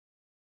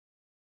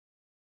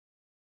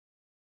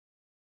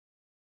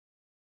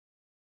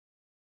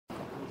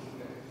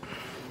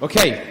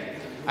Okay,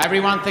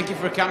 everyone, thank you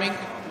for coming.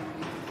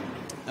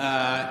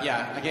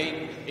 Yeah,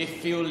 again,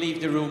 if you leave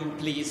the room,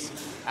 please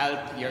help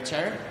your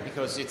chair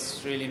because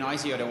it's really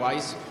noisy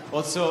otherwise.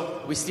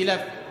 Also, we still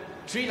have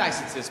 3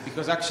 licenses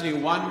because actually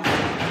one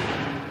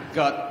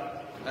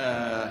got,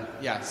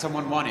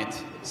 someone won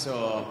it.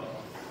 So,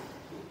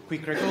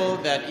 quick recall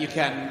that you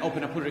can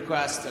open a pull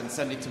request and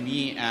send it to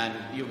me and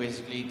you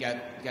basically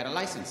get a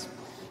license.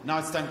 Now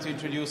it's time to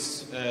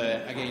introduce,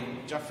 again,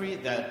 Geoffrey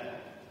that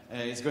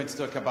is going to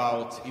talk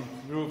about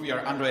improve your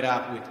Android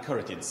app with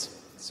Coroutines.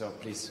 So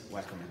please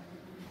welcome him.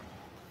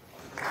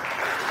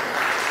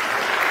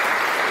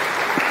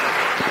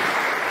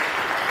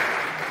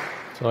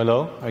 So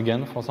hello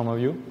again for some of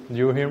you. Do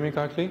you hear me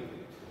correctly?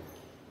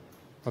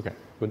 Okay,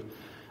 good.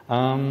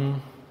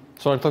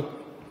 So I'll talk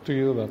to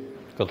you about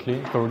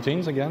Koltinx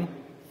Coroutines again.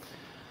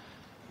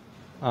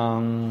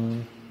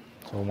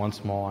 So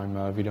once more, I'm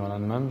a Video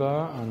Lab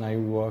member and I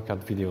work at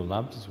Video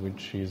Labs,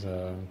 which is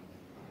a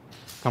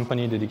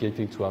company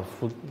dedicated to have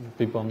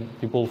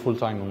people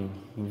full-time on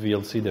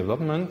VLC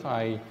development.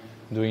 I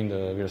doing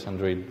the VLC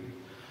Android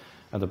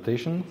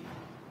adaptation.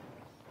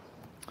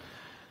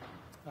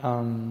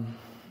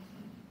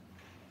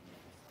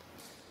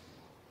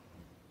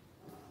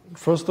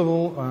 First of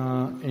all,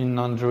 in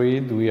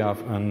Android we have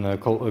a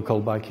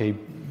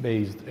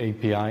callback-based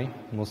API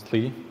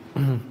mostly,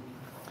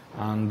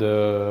 and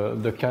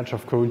the catch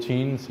of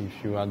coroutines,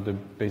 if you had the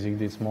basic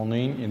this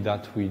morning, is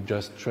that we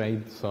just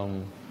trade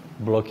some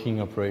blocking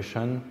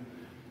operation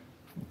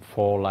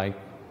for like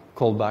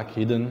callback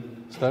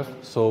hidden stuff.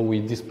 So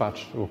we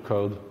dispatch our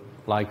code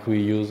like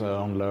we use a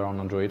handler on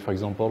Android, for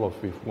example, or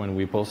when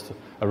we post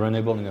a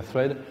runnable in a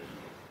thread.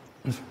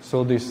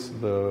 So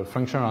the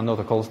functions are not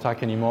a call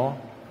stack anymore.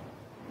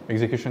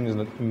 Execution is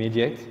not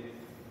immediate.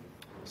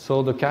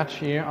 So the catch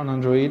here on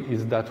Android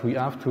is that we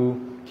have to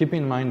keep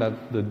in mind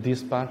that the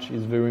dispatch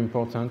is very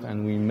important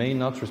and we may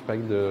not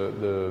respect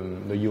the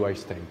UI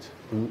state.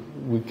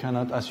 We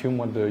cannot assume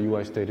what the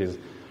UI state is.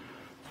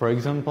 For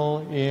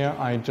example, here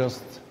I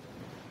just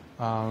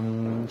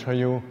show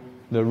you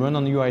the run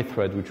on UI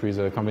thread, which is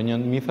a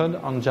convenient method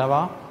on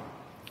Java.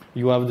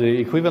 You have the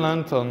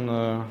equivalent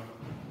on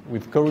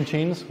with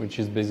coroutines, which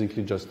is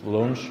basically just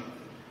launch.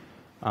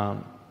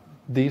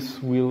 This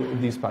will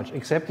dispatch,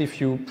 except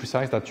if you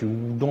precise that you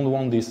don't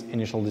want this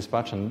initial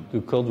dispatch and the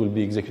code will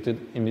be executed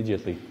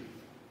immediately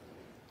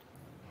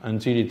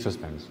until it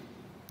suspends,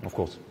 of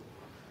course.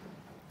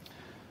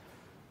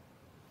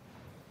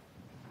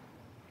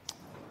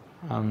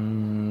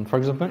 For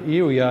example,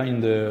 here we are in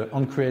the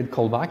onCreate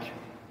callback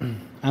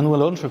and we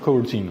launch a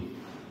coroutine.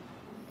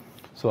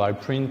 So I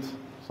print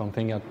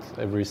something at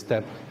every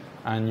step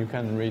and you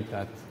can read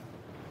that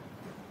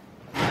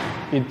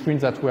it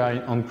prints that we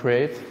are on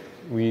create.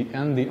 We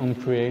end the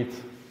onCreate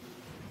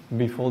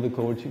before the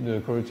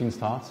coroutine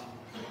starts.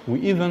 We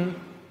even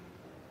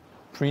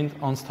print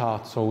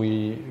onStart, so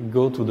we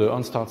go to the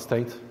onStart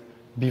state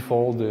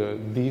before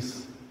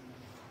this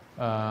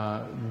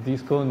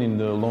code in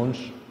the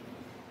launch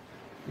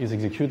is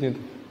executed,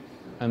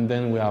 and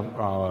then we have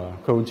our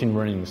coroutine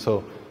running.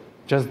 So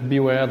just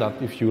beware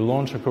that if you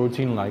launch a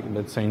coroutine, like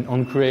let's say in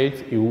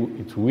onCreate,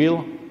 it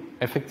will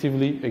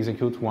effectively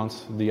execute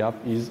once the app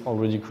is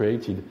already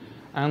created,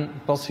 and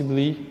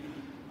possibly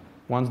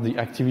once the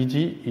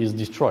activity is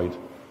destroyed.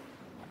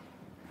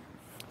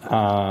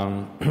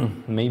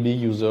 Maybe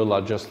user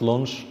like just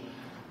launch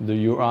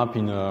your app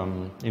in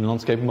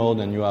landscape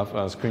mode and you have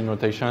a screen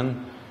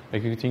rotation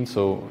executing,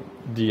 so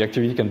the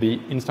activity can be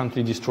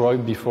instantly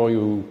destroyed before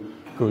your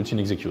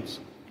coroutine executes.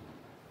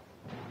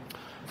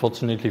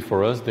 Fortunately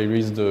for us, there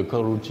is the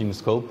coroutine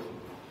scope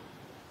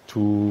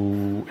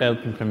to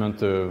help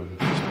implement a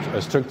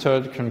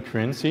structured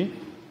concurrency,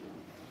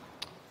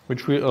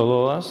 which will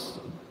allow us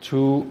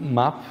to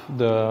map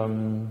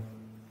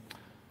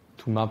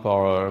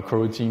our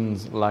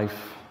coroutines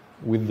life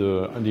with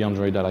the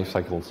Android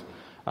lifecycles.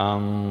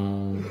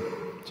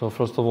 So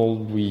first of all,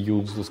 we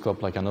use the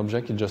scope like an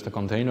object. It's just a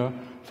container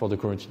for the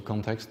coroutine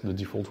context, the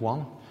default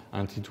one,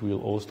 and it will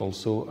host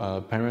also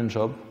a parent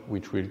job,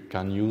 which we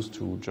can use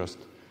to just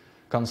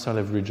cancel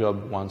every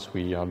job once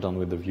we are done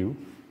with the view.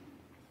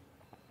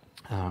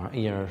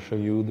 Here I'll show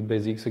you the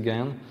basics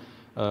again.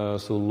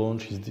 So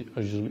launch is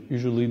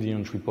usually the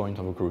entry point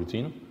of a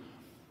coroutine.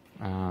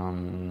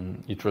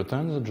 It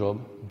returns a job,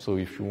 so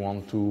if you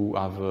want to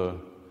have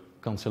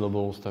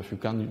cancelable stuff, you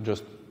can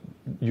just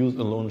use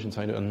a launch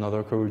inside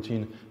another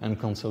coroutine and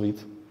cancel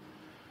it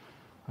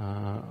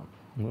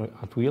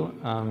at will.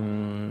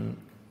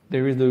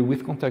 There is the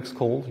with context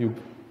call.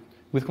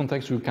 With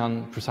context, you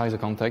can precise the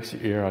context.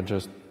 Here I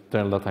just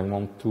tell that I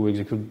want to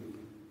execute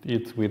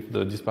it with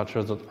the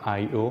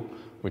dispatchers.io,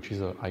 which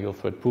is an IO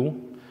thread pool,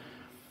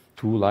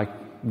 to like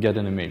get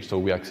an image. So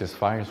we access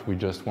files. We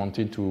just want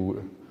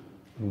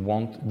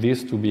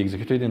this to be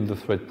executed in the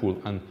thread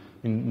pool, and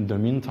in the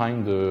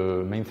meantime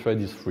the main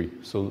thread is free.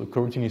 So the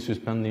coroutine is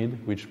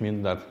suspended, which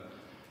means that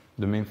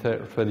the main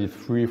thread is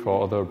free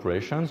for other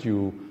operations.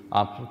 Your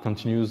app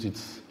continues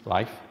its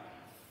life,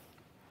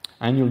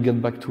 and you'll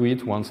get back to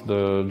it once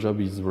the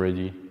job is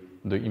ready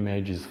the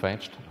image is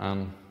fetched,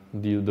 and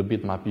the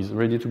bitmap is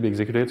ready to be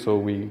executed. So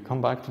we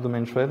come back to the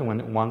main thread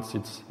once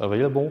it's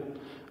available,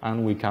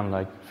 and we can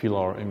like fill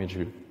our image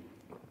view.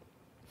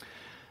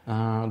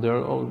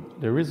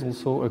 There is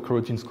also a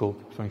coroutine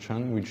scope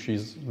function, which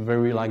is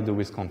very like the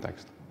with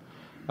context.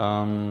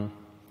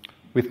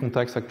 With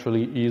context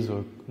actually is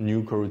a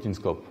new coroutine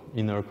scope,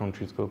 inner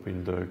country scope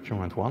in the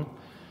current one.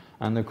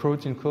 And the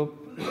coroutine scope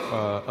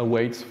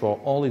awaits for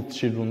all its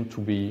children to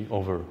be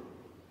over.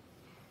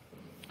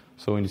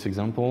 So in this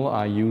example,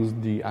 I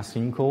used the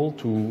async call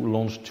to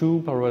launch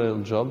 2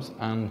 parallel jobs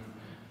and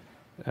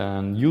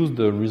use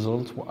the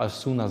result as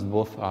soon as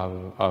both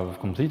have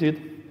completed.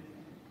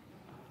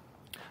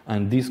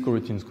 And this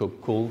coroutine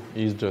scope call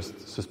is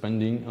just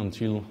suspending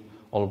until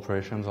all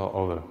operations are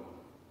over.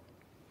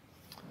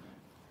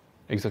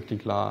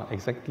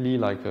 Exactly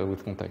like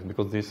with context,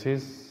 because this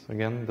is,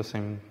 again, the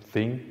same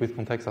thing. With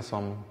context has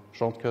some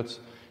shortcuts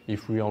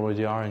if we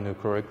already are in the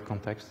correct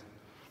context.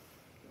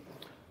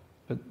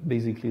 But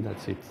basically,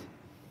 that's it.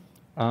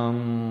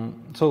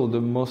 So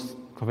the most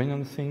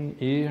convenient thing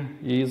here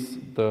is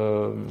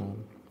the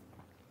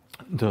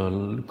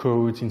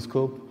coroutine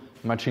scope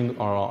matching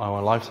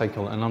our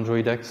lifecycle, and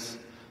Android X,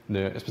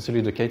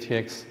 especially the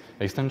KTX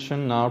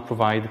extension, now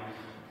provide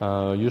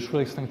useful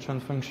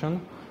extension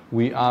function.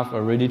 We have a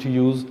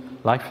ready-to-use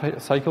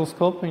lifecycle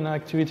scope in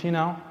activity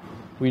now.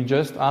 We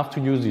just have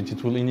to use it.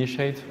 It will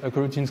initiate a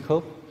coroutine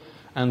scope,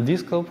 and this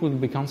scope will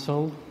be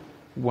cancelled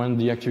when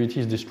the activity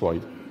is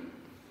destroyed.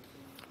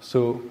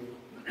 So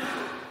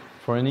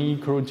for any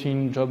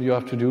coroutine job you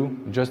have to do,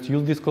 just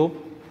use this scope,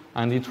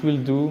 and it will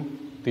do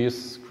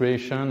this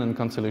creation and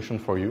cancellation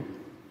for you.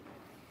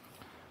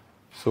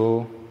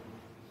 So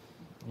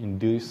in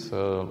this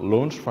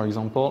launch, for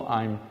example,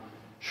 I'm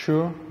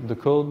sure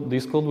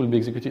this code will be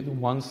executed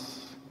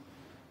once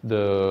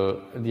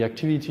the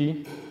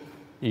activity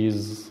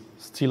is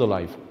still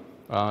alive.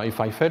 If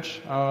I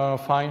fetch a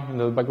file in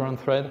the background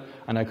thread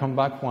and I come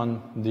back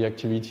when the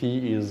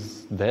activity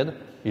is dead,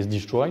 is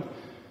destroyed,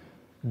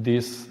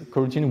 this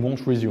coroutine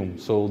won't resume.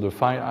 So the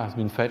file has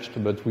been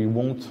fetched, but we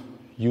won't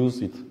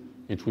use it.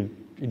 It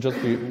just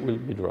will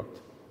be dropped.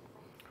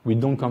 We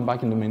don't come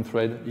back in the main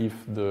thread if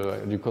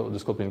the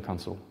scope is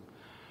cancelled.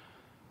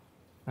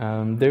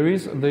 There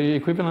is the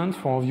equivalent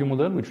for view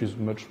model, which is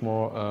much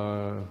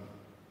more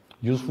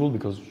useful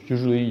because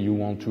usually you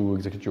want to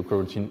execute your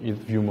coroutine in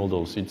view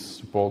models. It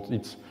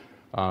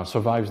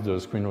survives the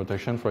screen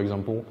rotation, for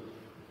example.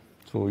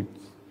 So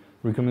it's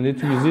recommended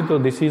to use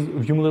it. This is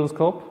view model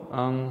scope.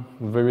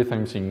 Very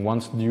same thing.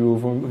 Once the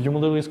view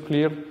model is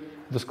cleared,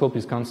 the scope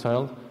is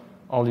cancelled.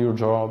 All your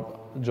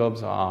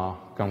jobs are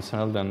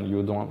cancelled, and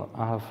you don't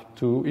have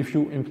to, if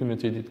you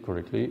implemented it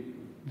correctly,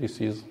 this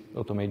is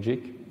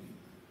automagic.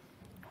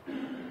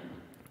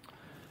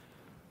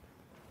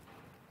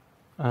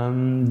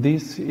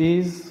 This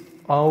is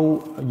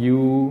how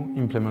you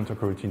implement a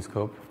coroutine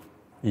scope.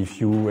 If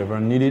you ever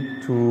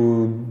needed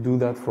to do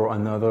that for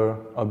another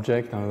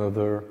object,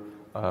 another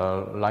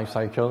life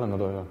cycle,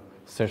 another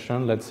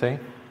session, let's say,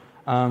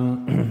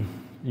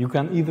 you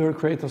can either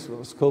create a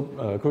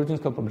coroutine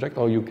scope object,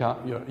 or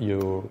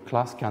your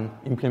class can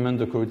implement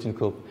the coroutine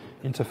scope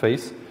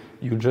interface.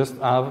 You just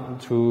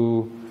have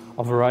to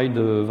override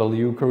the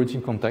value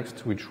coroutine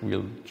context, which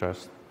will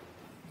just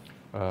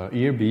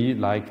here be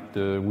like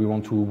we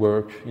want to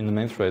work in the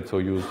main thread, so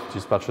use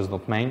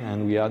dispatches.main,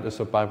 and we add a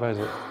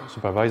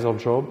supervisor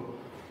job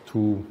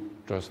to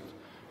just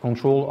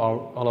control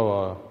all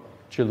our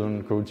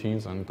children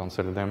coroutines and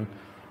cancel them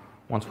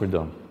once we're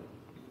done.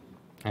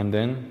 And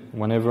then,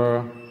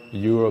 whenever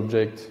your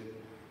object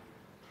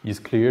is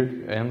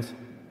cleared, and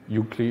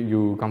you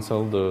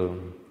cancel the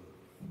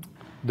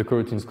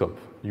coroutine scope.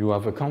 You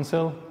have a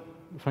cancel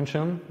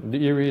function.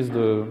 Here is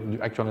the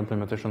actual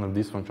implementation of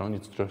this function.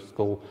 It's just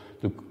call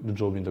the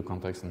job in the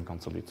context and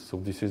cancel it. So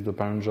this is the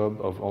parent job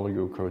of all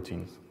your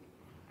coroutines.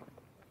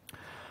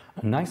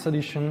 A nice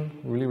addition,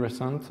 really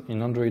recent,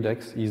 in Android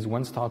X is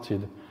when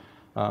started.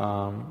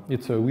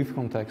 It's a with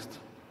context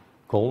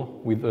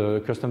call with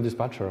a custom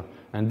dispatcher.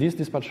 And this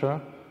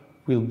dispatcher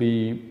will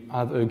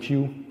add a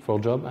queue for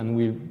job and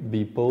will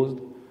be paused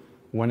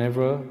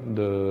whenever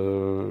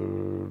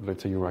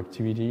let's say your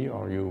activity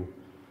or your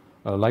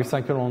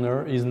lifecycle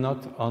owner is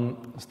not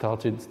on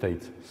started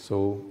state.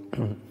 So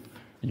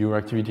your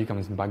activity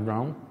comes in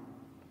background.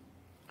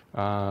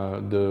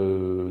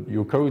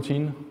 Your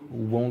coroutine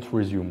won't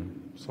resume.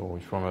 So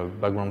from a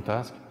background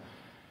task,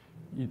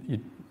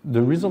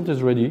 the result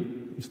is ready,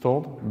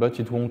 stored, but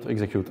it won't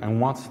execute.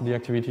 And once the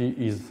activity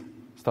is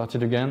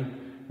started again,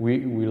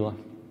 we will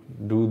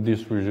do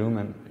this resume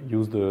and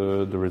use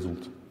the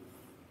result.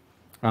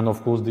 And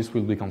of course, this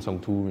will be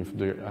cancelled too if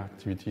the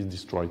activity is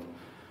destroyed.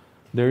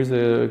 There is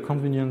a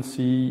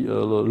conveniency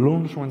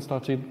launch when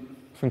started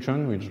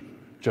function, which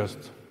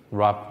just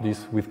wrap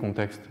this with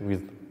context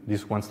with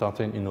this when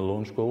started in a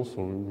launch call, so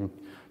you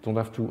don't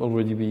have to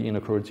already be in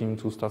a coroutine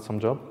to start some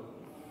job.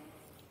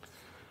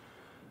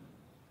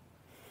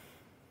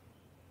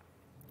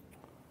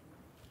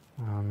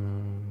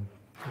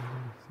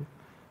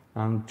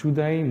 And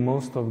today,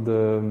 most of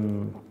the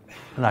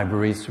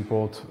libraries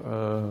support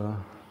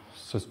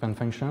suspend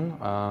function.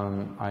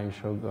 I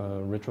showed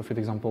a retrofit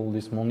example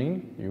this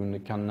morning.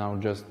 You can now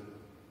just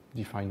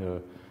define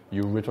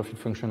your retrofit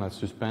function as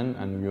suspend,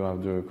 and you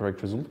have the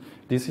correct result.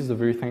 This is the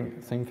very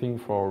same thing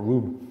for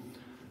Ruby.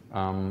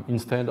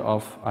 Instead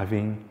of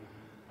having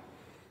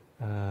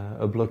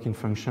a blocking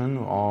function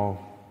or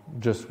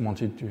just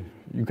wanted to,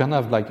 you can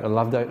have like a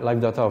live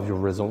data of your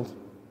result,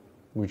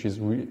 which is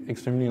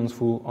extremely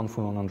useful on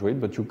Android,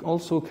 but you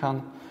also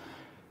can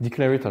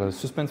declare it as a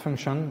suspend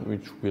function,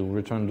 which will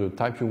return the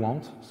type you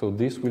want. So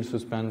this will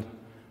suspend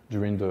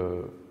during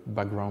the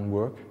background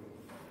work,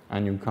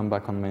 and you come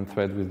back on main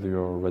thread with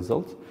your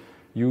result.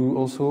 You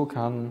also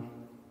can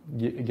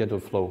get a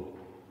flow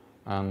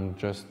and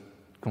just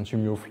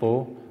consume your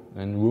flow,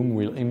 and Room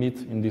will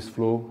emit in this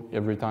flow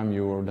every time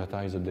your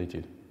data is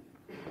updated.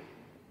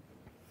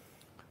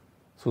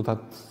 So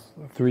that's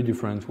 3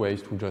 different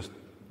ways to just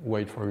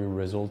wait for your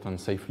result and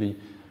safely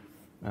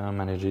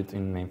manage it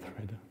in main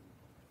thread.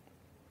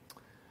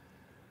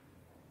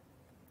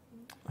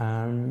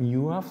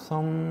 You have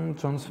some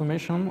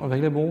transformation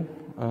available.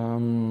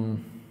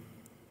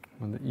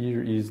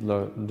 Here is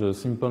the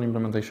simple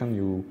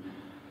implementation.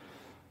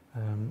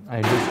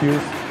 I just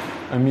use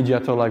a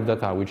mediator live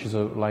data, which is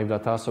a live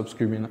data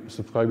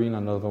subscribing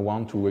another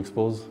one to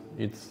expose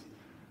its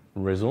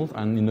result.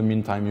 And in the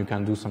meantime, you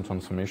can do some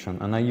transformation.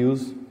 And I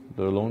use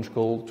the launch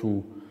call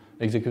to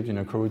execute in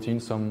a coroutine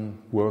some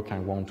work I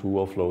want to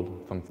offload,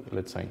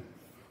 let's say.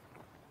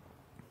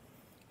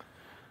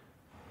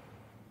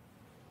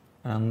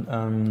 And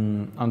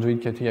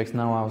Android KTX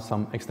now has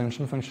some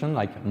extension function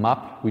like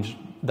map, which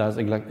does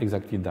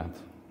exactly that.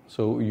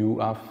 So you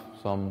have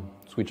some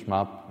switch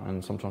map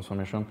and some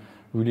transformation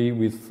really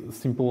with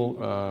simple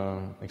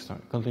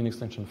Kotlin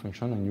extension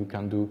function, and you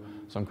can do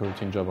some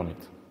coroutine job on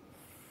it.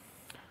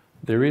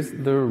 There is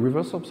the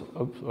reverse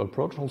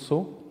approach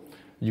also.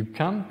 You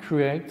can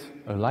create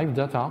a live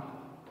data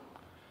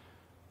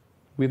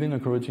within a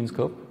coroutine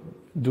scope,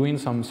 doing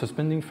some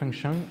suspending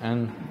function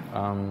and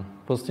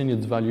posting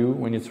its value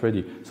when it's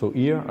ready. So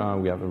here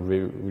we have a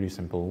really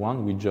simple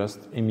one. We just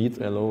emit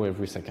hello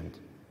every second.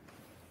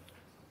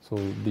 So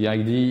the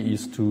idea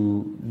is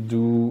to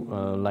do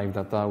live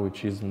data,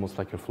 which is almost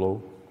like a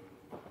flow.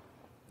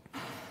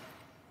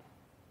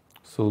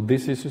 So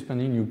this is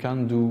suspending. You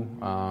can do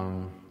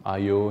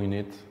I/O in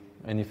it,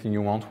 anything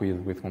you want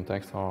with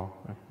context or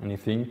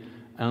anything,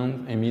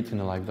 and emit in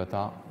a live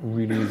data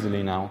really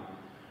easily now.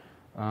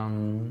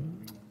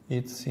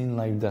 It's in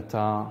live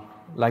data,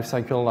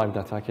 lifecycle live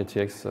data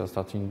KTX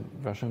starting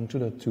version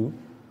 2.2.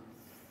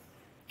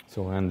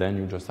 So, and then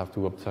you just have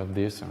to observe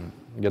this and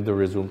get the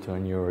result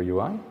in your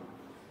UI.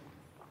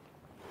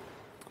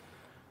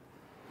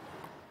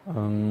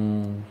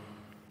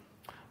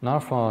 Now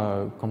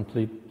for a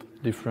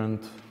complete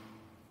different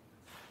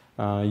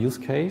use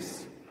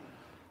case.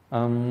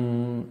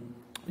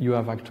 You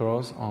have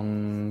actors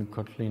on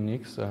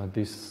kotlinx.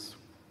 This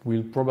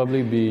will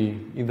probably be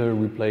either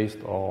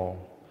replaced or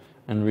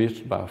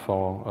enriched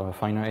for a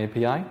finer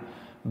API,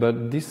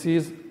 but this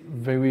is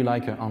very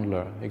like a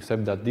handler,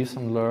 except that this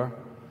handler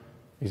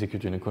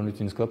executes in a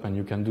coroutine scope, and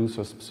you can do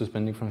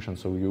suspending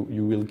functions. So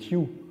you will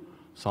queue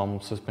some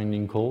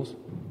suspending calls,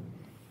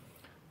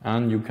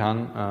 and you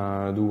can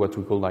do what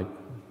we call like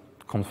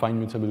confined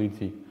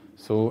mutability.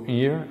 So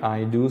here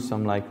I do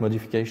some like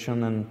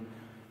modification and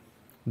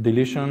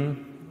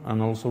deletion,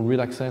 and also read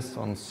access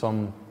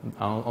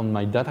on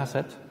my data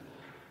set.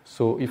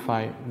 So if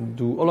I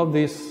do all of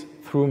this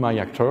through my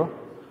actor,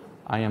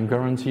 I am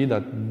guaranteed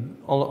that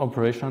all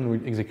operations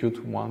will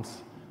execute one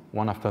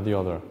after the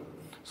other.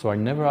 So I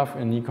never have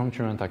any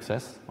concurrent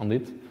access on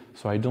it,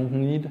 so I don't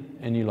need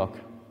any lock.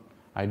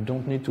 I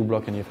don't need to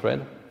block any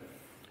thread.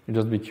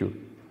 It'll just be queued.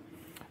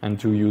 And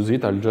to use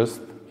it,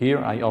 here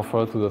I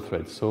offer to the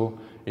thread. So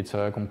it's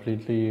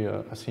completely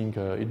async.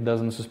 It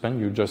doesn't suspend,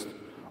 you just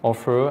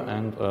offer,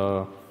 and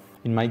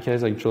in my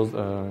case I chose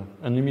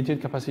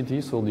unlimited capacity,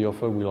 so the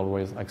offer will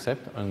always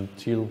accept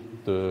until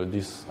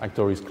this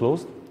actor is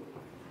closed.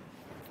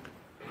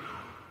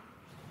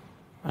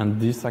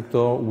 And this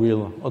actor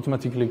will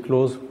automatically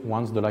close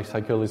once the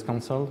lifecycle is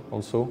cancelled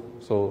also.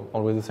 So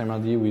always the same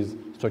idea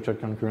with structured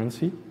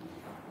concurrency.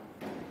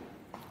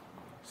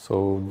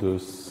 So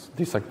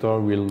this actor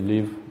will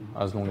live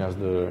as long as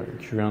the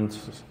current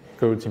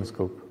coroutine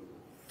scope.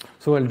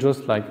 So I'll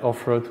just like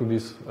offer to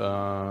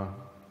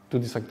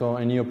this actor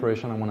any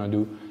operation I want to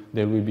do.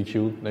 They will be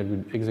queued, they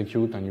will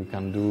execute, and you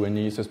can do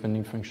any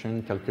suspending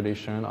function,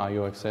 calculation,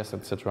 I/O access,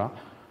 etc.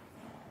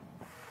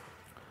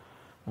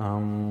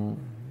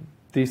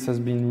 This has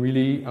been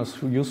really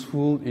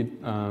useful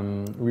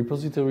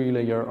repository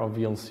layer of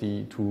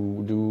VLC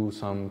to do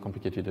some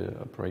complicated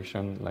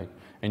operation, like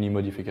any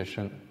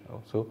modification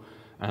also,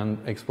 and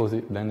expose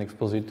it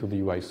to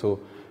the UI. So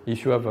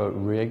if you have a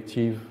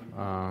reactive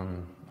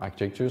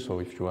architecture, so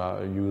if you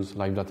use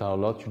live data a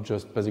lot, you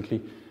just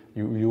basically,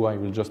 UI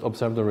will just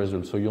observe the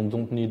result, so you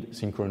don't need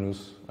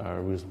synchronous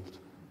result.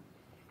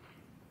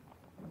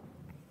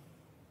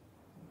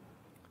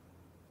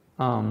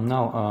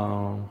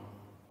 Now,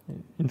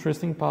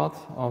 interesting part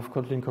of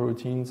Koltinx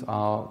Coroutines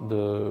are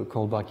the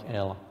callback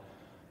L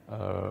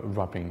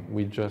wrapping.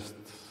 We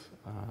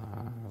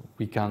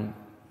can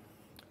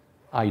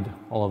hide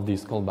all of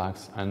these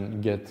callbacks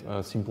and get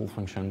a simple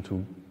function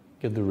to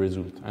get the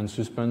result and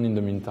suspend in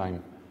the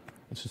meantime.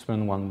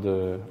 Suspend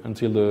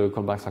until the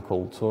callbacks are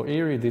called. So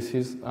here, this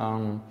is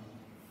the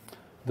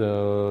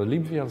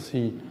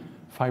libVLC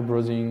file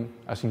browsing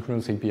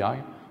asynchronous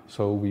API.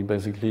 So we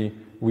basically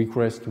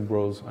request to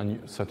browse a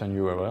certain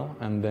URL,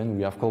 and then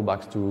we have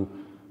callbacks to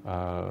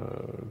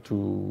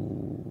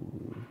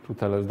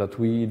tell us that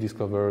we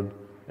discovered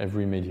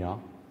every media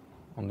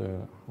on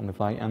the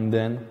fly, and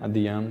then at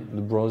the end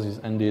the browse is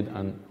ended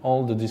and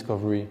all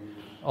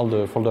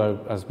the folder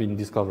has been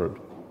discovered.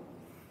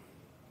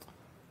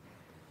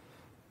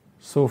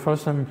 So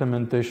first time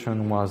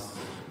implementation was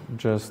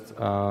just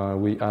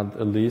we had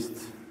a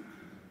list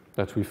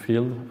that we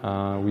filled.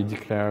 We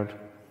declared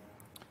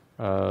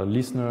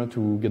listener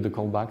to get the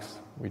callbacks,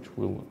 which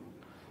will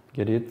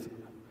get it.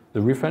 The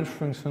refresh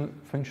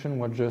function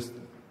was just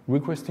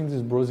requesting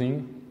this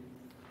browsing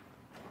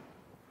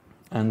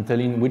and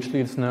telling which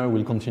listener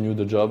will continue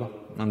the job.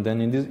 And then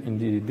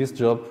in this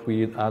job,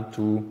 we had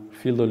to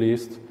fill the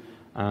list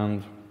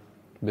and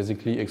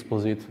basically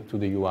expose it to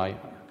the UI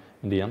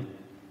in the end.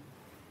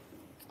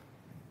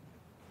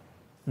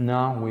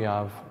 Now we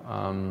have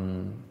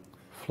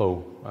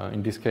flow.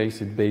 In this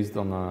case, it's based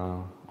on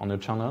a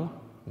channel,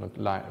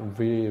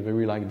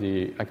 very like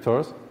the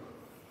actors.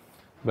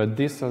 But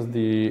this has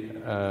the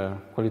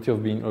quality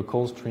of being a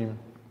call stream.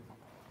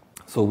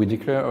 So we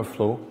declare a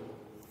flow,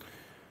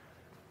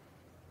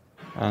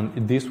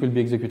 and this will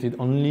be executed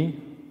only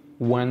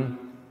when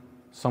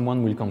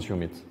someone will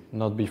consume it,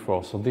 not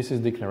before. So this is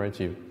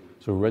declarative.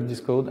 So read this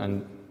code,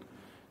 and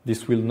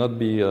this will not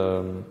be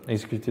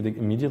executed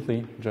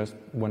immediately, just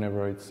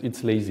whenever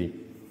it's lazy.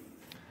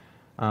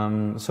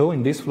 So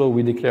in this flow,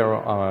 we declare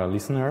our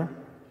listener,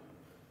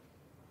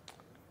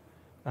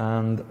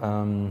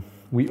 and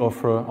we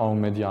offer our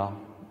media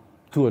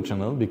to a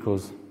channel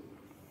because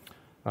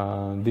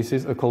this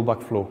is a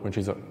callback flow, which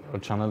is a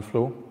channel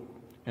flow.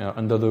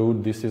 Under the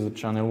hood, this is a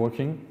channel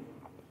working.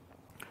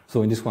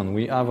 So in this one,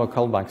 we have our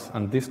callbacks,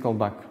 and this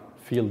callback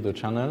fills the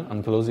channel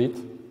and close it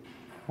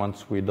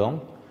once we're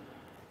done.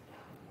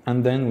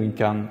 And then we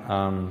can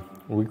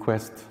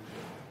request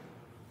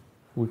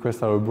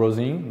our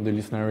browsing, the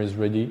listener is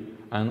ready,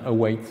 and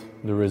await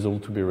the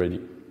result to be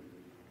ready.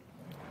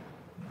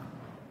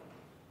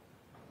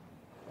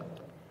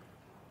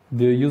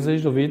 The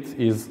usage of it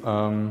is,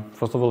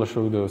 first of all, I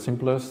show the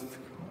simplest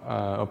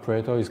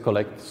operator is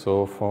collect.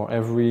 So for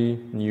every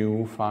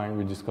new file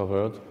we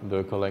discovered,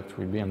 the collect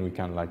will be, and we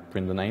can like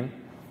print the name.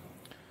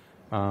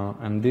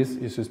 And this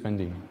is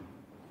suspending.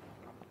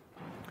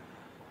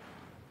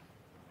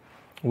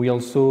 We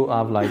also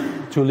have like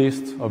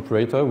toList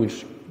operator,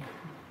 which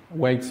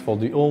waits for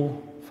the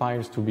all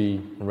files to be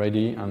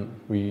ready, and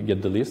we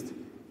get the list.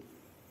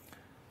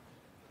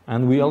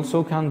 And we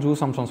also can do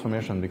some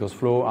transformation because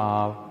Flow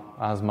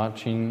has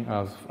matching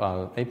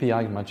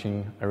API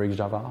matching Eric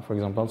Java, for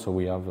example. So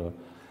we have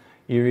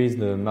here is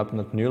the map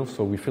not null,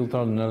 so we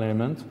filter the null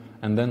element,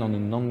 and then on the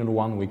non-null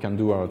one we can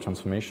do our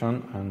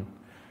transformation and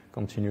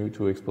continue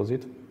to expose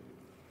it.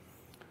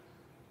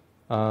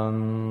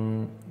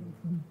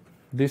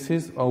 This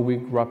is how we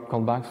wrap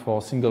callbacks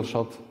for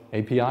single-shot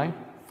API.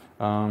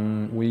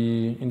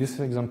 In this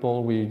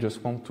example, we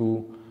just want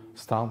to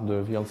start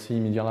the VLC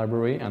media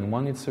library, and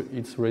once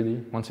it's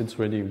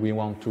ready, we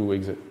want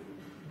to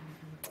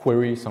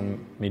query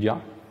some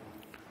media.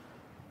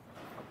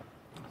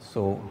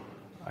 So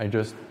I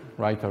just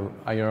write a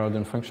higher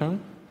order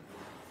function.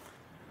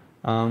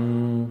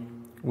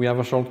 We have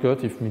a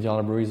shortcut. If media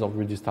library is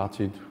already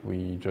started,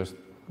 we just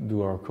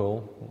do our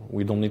call.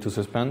 We don't need to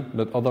suspend,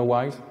 but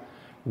otherwise,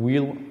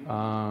 we'll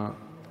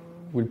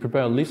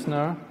prepare a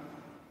listener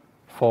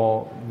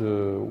for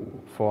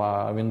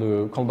having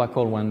the callback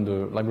call when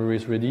the library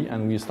is ready,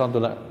 and we start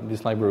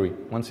this library.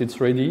 Once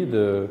it's ready,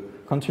 the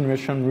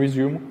continuation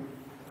resume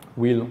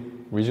will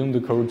resume the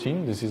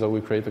coroutine. This is how we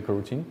create a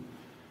coroutine,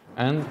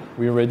 and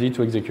we're ready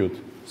to execute.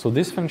 So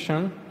this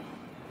function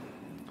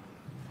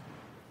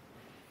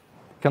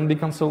can be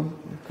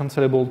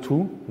cancelable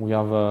too. We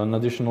have an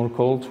additional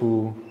call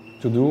to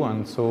do,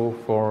 and so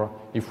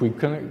if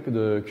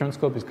the current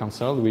scope is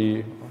cancelled,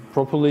 we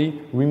properly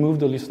remove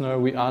the listener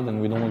we add,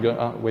 and we no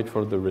longer wait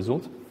for the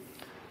result.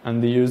 And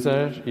the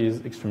usage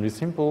is extremely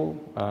simple.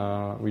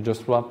 We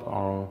just wrap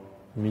our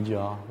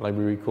media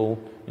library call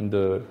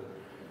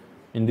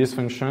in this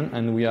function,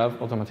 and we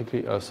have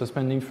automatically a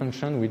suspending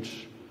function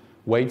which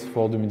waits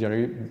for the media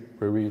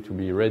library to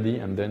be ready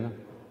and then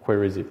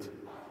queries it.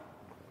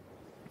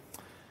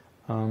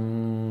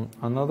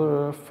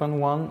 Another fun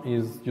one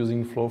is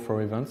using Flow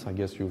for events. I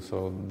guess you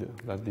saw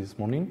that this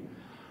morning.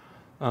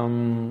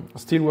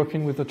 Still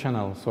working with the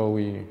channel. So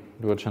we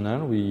do a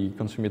channel, we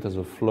consume it as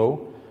a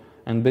flow,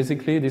 and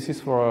basically this is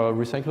for a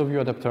recycle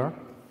view adapter.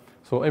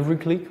 So every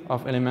click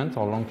of element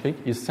or long click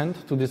is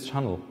sent to this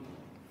channel,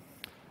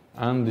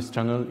 and this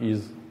channel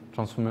is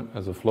transform it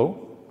as a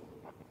flow.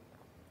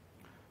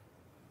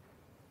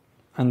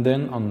 And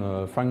then on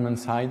the fragment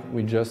side,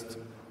 we just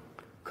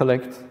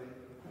collect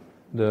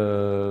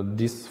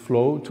this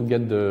flow to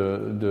get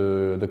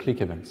the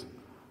click events.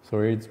 So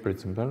here it's pretty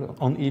simple.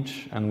 On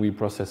each, and we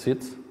process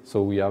it.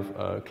 So we have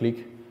a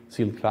click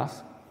sealed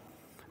class.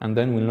 And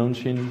then we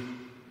launch in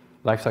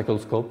lifecycle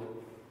scope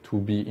to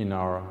be in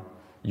our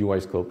UI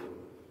scope.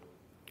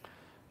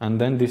 And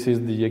then this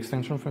is the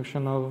extension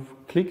function of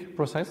click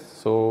process.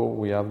 So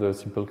we have the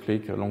simple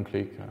click, long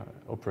click,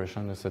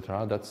 operation,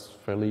 etc. That's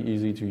fairly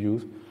easy to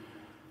use.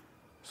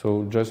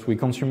 So just we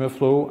consume a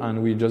flow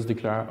and we just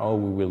declare how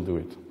we will do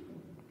it.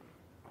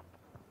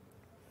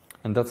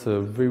 And that's a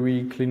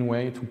very clean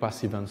way to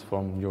pass events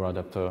from your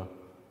adapter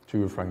to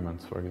your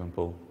fragments, for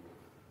example.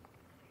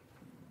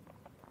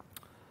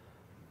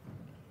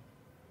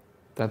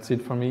 That's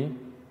it for me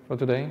for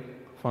today,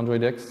 for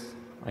Android X.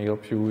 I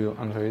hope you will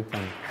enjoy it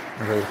and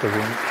enjoy your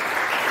coding.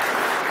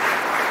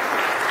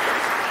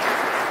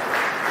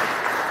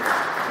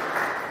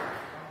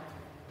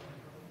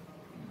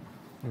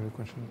 Any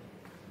question?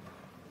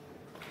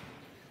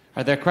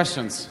 Are there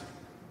questions?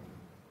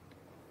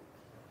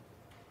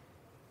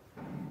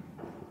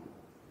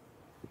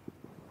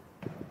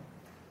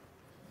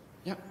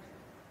 Yeah.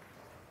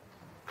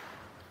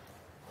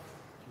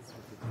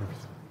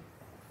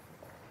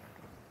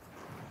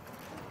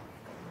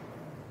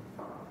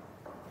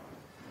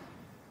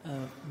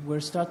 We're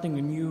starting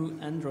a new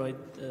Android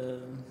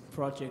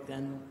project,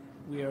 and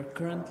we are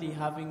currently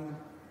having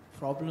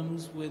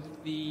problems with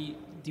the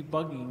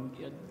debugging.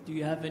 Do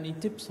you have any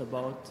tips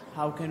about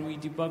how can we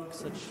debug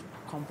such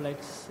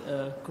complex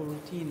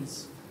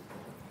coroutines?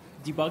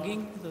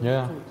 Debugging the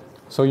code?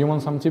 So you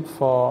want some tip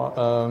for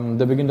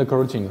debugging the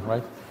coroutine,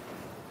 right?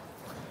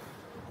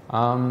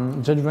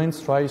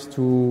 JetBrains tries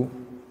to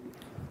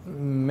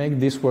make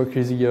this work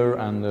easier,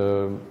 and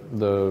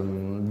the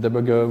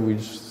debugger,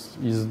 which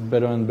is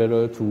better and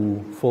better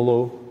to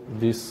follow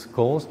these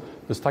calls.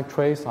 The stack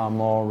trace are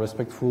more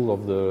respectful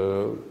of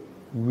the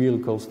real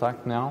call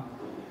stack now,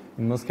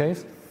 in most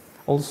cases.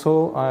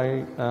 Also,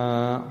 I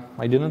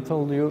didn't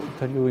tell you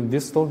in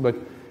this talk, but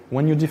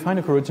when you define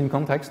a coroutine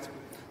context,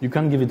 you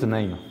can give it a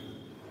name.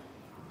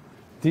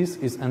 This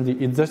is handy.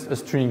 It's just a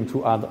string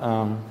to add.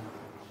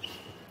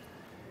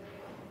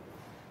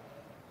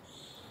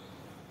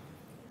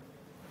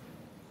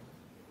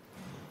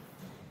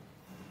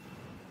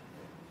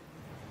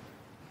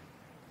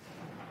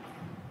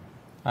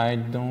 I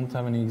don't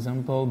have any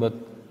example, but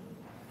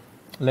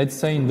let's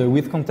say in the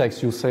with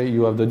context, you say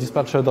you have the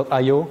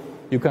dispatcher.io.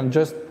 You can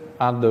just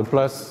add the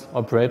plus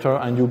operator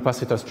and you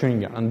pass it a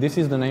string. And this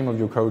is the name of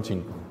your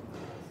coroutine.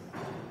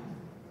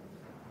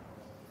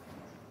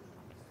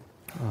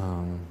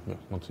 Yeah,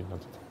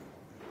 that's it.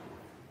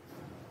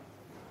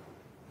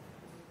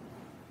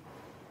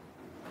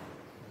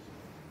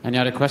 Any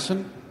other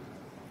question?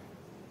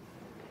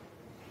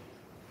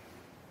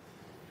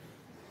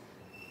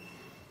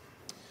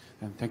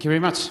 Thank you very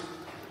much.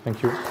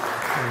 Thank you.